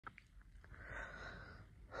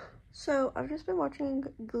So I've just been watching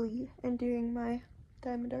Glee and doing my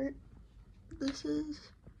diamond art. This is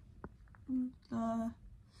the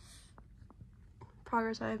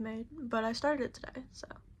progress I've made, but I started it today, so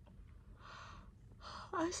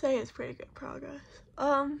I say it's pretty good progress.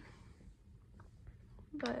 But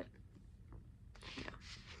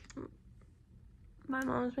yeah, my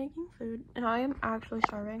mom's making food, and I am actually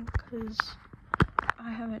starving because I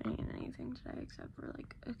haven't eaten anything today except for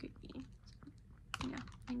like a cookie. So, yeah,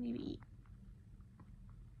 I need to eat.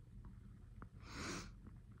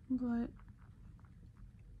 But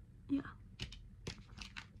yeah,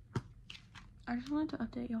 I just wanted to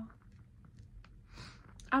update y'all.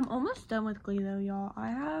 I'm almost done with Glee though, y'all. I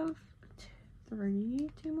have two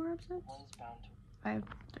more episodes. I have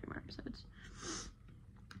 3 more episodes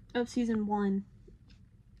of season 1.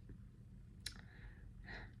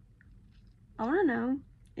 I want to know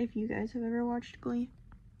if you guys have ever watched Glee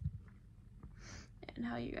and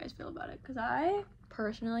how you guys feel about it, because I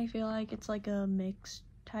personally feel like it's like a mixed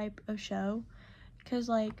type of show, because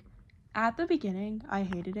like at the beginning I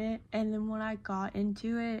hated it, and then when I got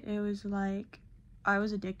into it, it was like I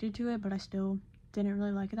was addicted to it, but I still didn't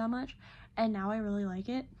really like it that much, and now I really like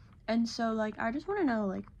it. And so like I just want to know,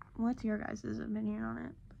 like, what's your guys' opinion on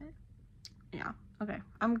it? But yeah, okay,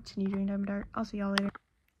 I'm gonna continue doing Diamond Art. I'll see y'all later.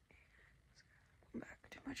 Back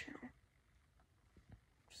to my channel.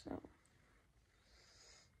 So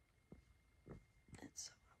it's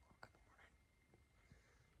 7 o'clock in the morning,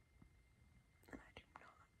 and I do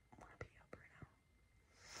not want to be up right now.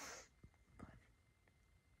 But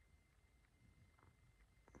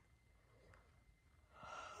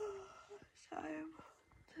it's time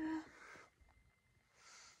to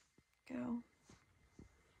go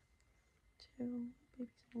to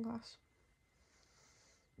babysitting class,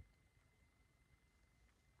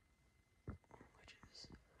 which is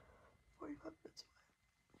 45 minutes away.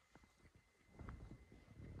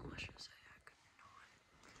 Let's just say I could not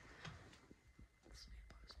sleep last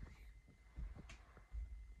night.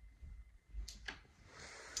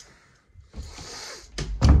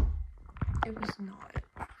 It was not good.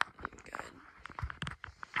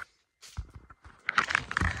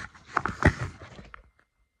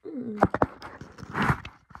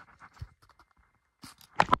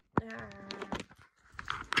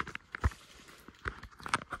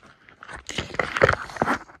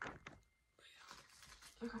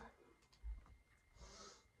 Okay.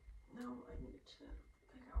 Now I need to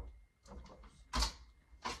pick out clothes.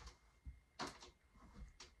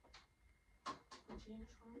 Jean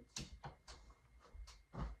shorts.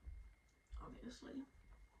 Obviously.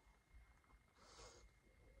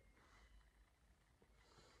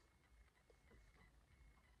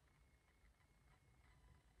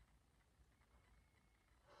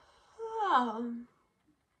 I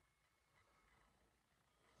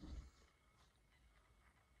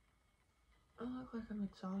look like I'm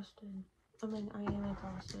exhausted. I mean, I am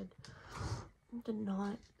exhausted. I did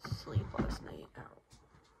not sleep last night at all.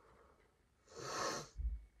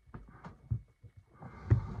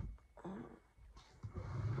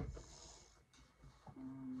 I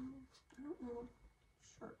don't know what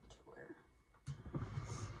shirt to wear.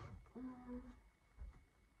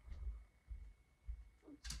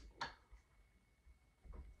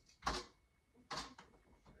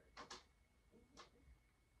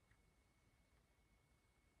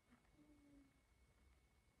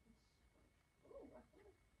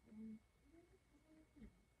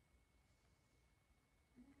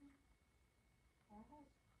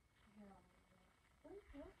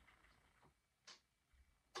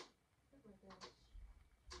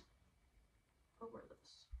 I'll wear this.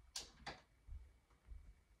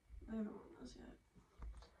 I haven't worn this yet.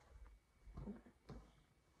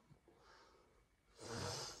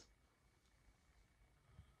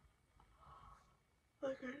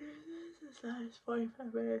 Okay. This is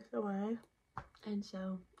 45 minutes away, and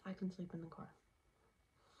so I can sleep in the car.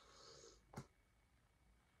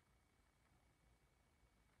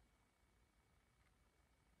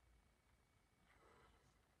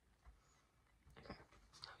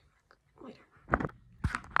 Okay,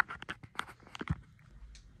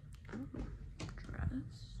 I'll be back later. I'm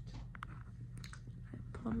dressed. I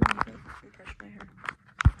put on my makeup and brush my hair.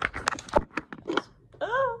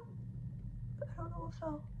 Oh! I don't know what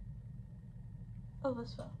fell. Oh,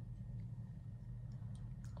 this fell.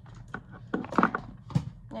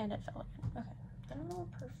 And it fell again. Okay. I don't know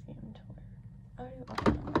what perfume to wear.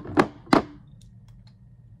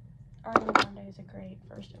 Ariana Grande is a great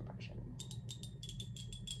first impression.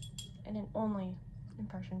 And an only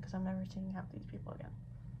impression, because I'm never seeing half these people again.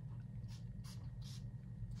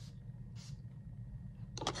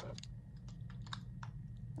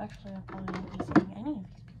 Actually, I probably won't be seeing any of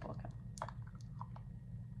these people again.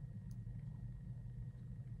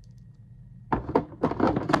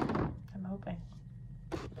 I'm hoping.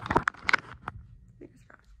 Fingers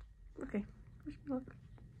crossed. Okay, wish me luck.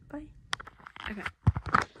 Bye. Okay.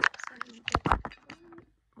 So,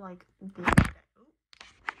 like, the other day.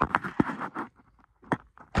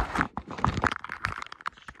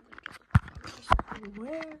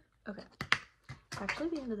 Where? Okay. It's actually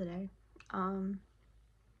the end of the day.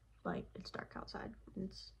 Like, it's dark outside.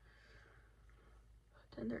 It's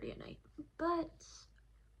 10:30 at night. But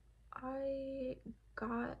I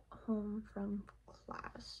got home from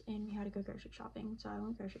class and we had to go grocery shopping. So I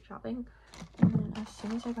went grocery shopping, and then as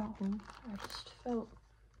soon as I got home, I just felt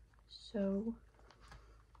so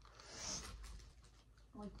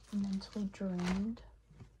like mentally drained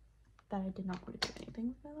that I did not want to do anything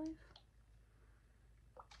with my life.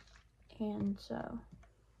 And so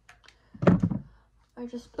I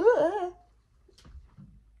just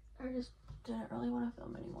didn't really want to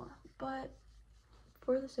film anymore. But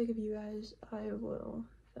for the sake of you guys, I will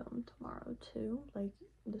film tomorrow too. Like,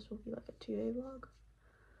 this will be like a 2-day vlog.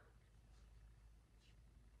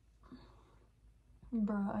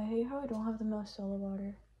 Bruh, I hate how I don't have the micellar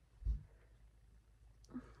water.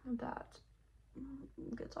 That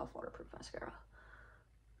gets off waterproof mascara.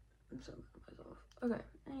 I'm so mad at myself. Okay,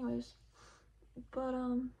 anyways. But,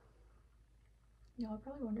 y'all are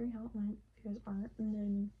probably wondering how it went. If you guys aren't, and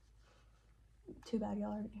then too bad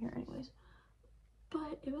y'all aren't here anyways.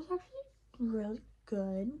 But it was actually really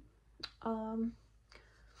good.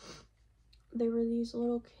 There were these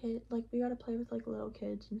little kids, like, we got to play with, like, little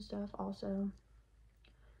kids and stuff also.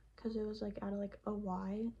 Because it was, like, out of, like, a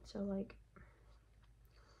Y. So, like,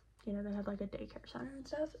 you know, they had, like, a daycare center and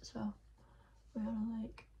stuff. So, we had to,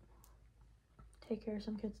 like, take care of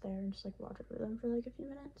some kids there and just, like, watch over them for, like, a few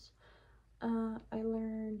minutes. I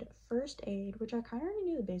learned first aid, which I kind of already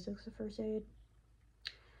knew the basics of first aid.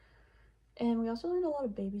 And we also learned a lot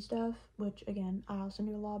of baby stuff, which, again, I also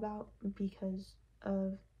knew a lot about because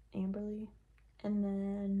of Amberly. And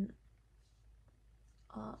then,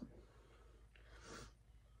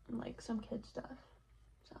 like, some kid stuff.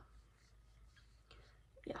 So,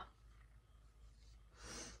 yeah.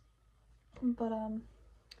 But,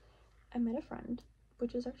 I met a friend,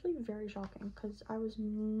 which is actually very shocking because I was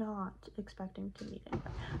not expecting to meet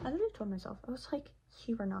anybody. I literally told myself, I was like,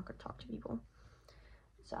 you are not going to talk to people.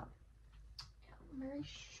 So, yeah, I'm very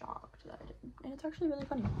shocked that I didn't. And it's actually really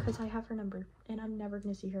funny because I have her number and I'm never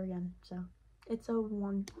going to see her again. So, it's a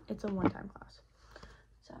one-time class.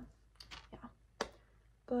 So, yeah.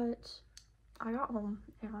 But I got home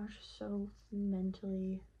and I was just so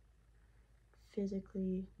mentally,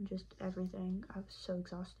 physically, just everything. I was so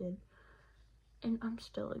exhausted. And I'm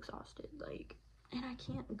still exhausted, like, and I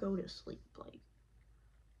can't go to sleep, like,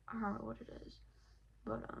 I don't know what it is,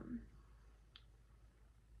 but,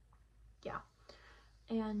 yeah,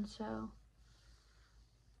 and so,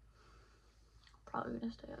 probably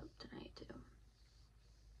gonna stay up tonight, too,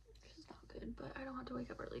 which is not good, but I don't have to wake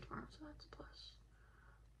up early tomorrow, so that's a plus.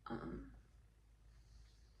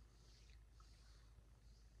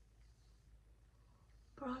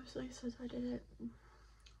 But obviously, since I didn't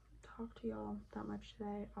talk to y'all that much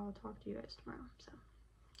today, I'll talk to you guys tomorrow, so,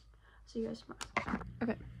 see you guys tomorrow.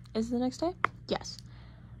 Okay, is it the next day? Yes.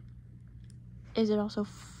 Is it also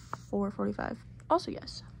 4:45? Also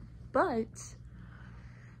yes. But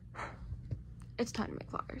it's time to make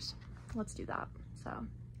flyers. Let's do that. So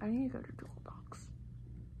I need to go to Google Docs.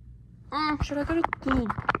 Should I go to Google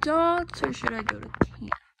Docs or should I go to Canva?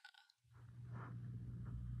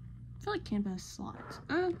 I feel like Canva has slides.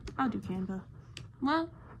 I'll do Canva. Well,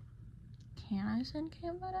 can I send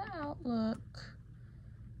Canva to Outlook?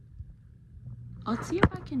 Let's see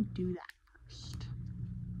if I can do that first.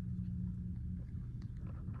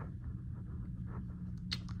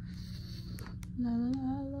 La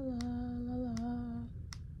la la la la la.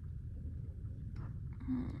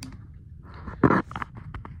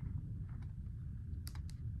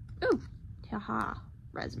 Ooh, haha,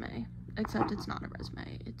 resume. Except it's not a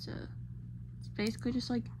resume. It's basically just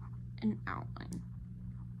like an outline.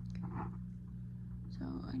 So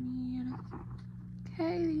I need.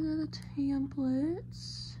 Okay, these are the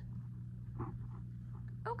templates.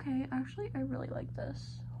 Okay, actually, I really like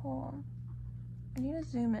this. Hold on. I need to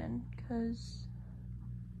zoom in because.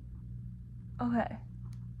 Okay.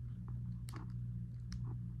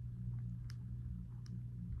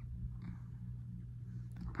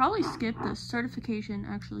 Probably skip this certification.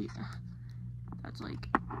 Actually, that's like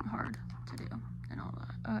hard to do and all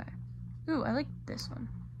that. Okay. Ooh, I like this one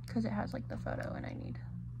because it has like the photo and I need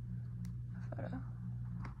a photo.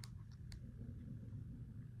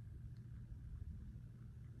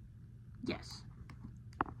 Yes.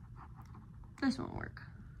 This won't work.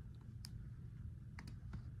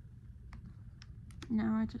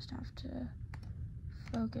 Now I just have to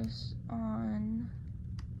focus on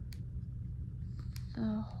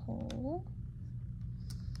the whole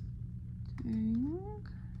thing.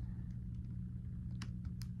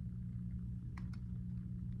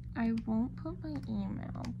 I won't put my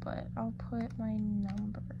email, but I'll put my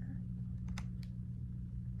number.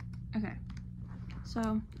 Okay,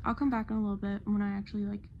 so I'll come back in a little bit when I actually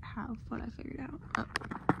like have what I figured out. Oh.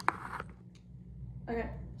 Okay,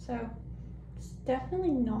 so it's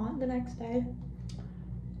definitely not the next day.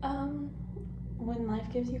 When life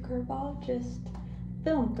gives you curveball, just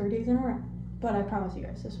film 3 days in a row. But I promise you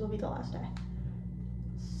guys, this will be the last day.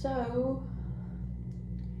 So,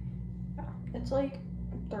 yeah, it's like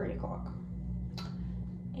 3 o'clock.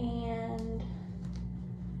 And,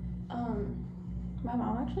 my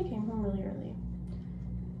mom actually came home really early.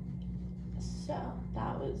 So,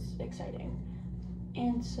 that was exciting.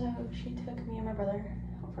 And so, she took me and my brother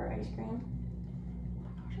out for ice cream. Oh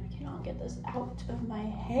my gosh, I cannot get this out of my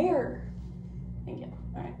hair. Thank you.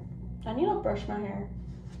 Alright. I need to brush my hair.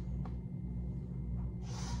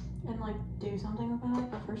 And like do something about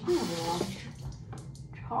it, but first I'm gonna wash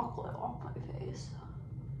chocolate off my face.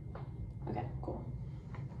 Okay, cool.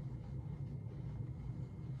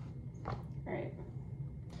 Alright.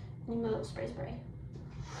 Need my little spray.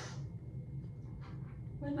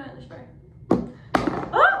 Where's my other spray?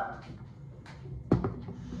 Ah!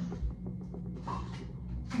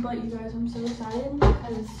 But you guys, I'm so excited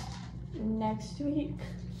because next week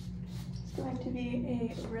is going to be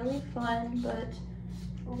a really fun but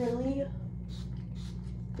really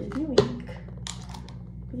busy week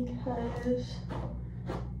because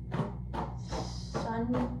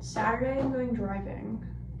Saturday I'm going driving,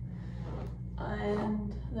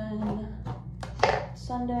 and then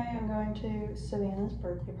Sunday I'm going to Savannah's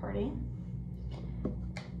birthday party.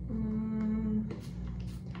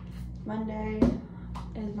 Monday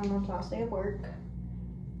is my mom's last day of work.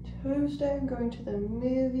 Tuesday I'm going to the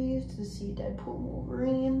movies to see Deadpool and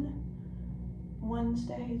Wolverine.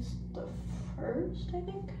 Wednesday's the 1st, I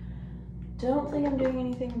think. Don't think I'm doing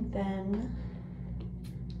anything then.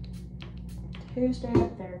 Tuesday I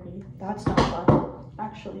have therapy. That's not fun.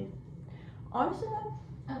 Actually, honestly,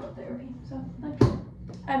 I love therapy, so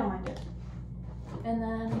I don't mind it. And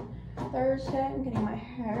then Thursday I'm getting my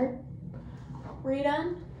hair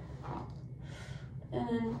redone. And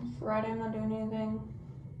then Friday I'm not doing anything.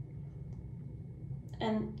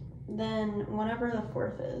 And then whenever the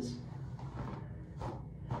 4th is,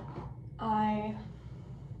 I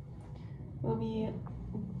will be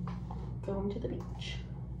going to the beach.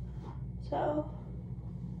 So,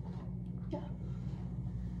 yeah.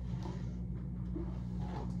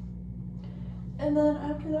 And then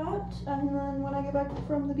after that, and then when I get back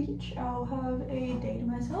from the beach, I'll have a day to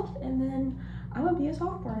myself, and then I'm gonna be a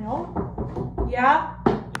sophomore, y'all. Yeah?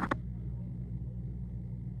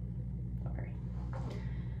 Sorry.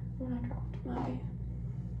 When I dropped my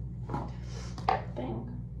thing,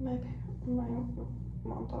 my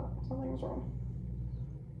mom thought something was wrong.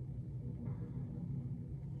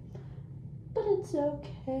 But it's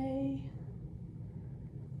okay.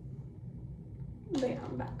 But yeah,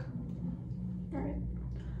 I'm back. Alright.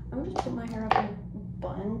 I'm gonna just put my hair up in a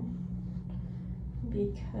bun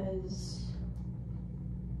because,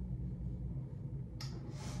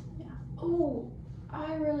 yeah. Oh,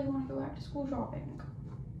 I really want to go back to school shopping.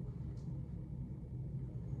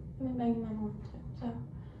 I've been begging my mom to, so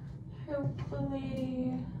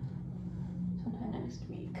hopefully sometime next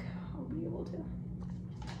week I'll be able to.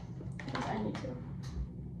 Because I need to.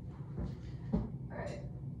 Alright.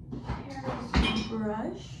 Hair is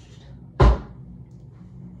brushed.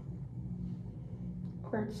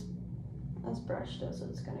 Or it's as brushed as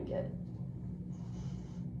it's gonna get.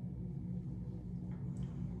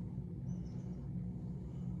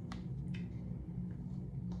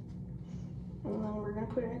 And then we're gonna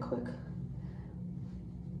put in a quick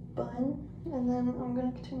bun, and then I'm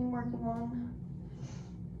gonna continue working on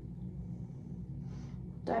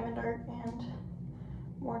Diamond Art and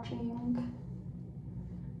watching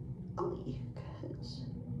Glee, because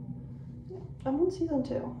I'm on season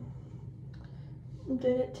 2.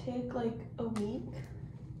 Did it take like a week?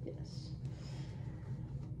 Yes.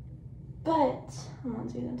 But I'm on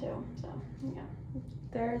season 2, so yeah.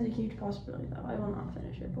 There is a huge possibility that I will not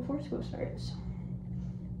finish it before school starts.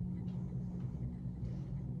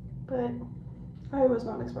 But I was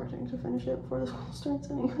not expecting to finish it before the school starts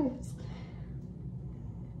anyways.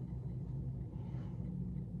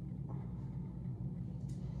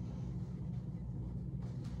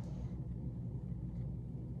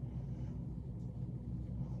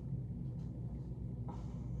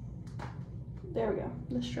 There we go.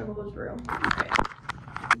 The struggle was real. Okay.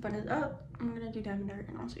 Button it up. I'm gonna do diamond dirt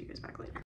and I'll see you guys back later.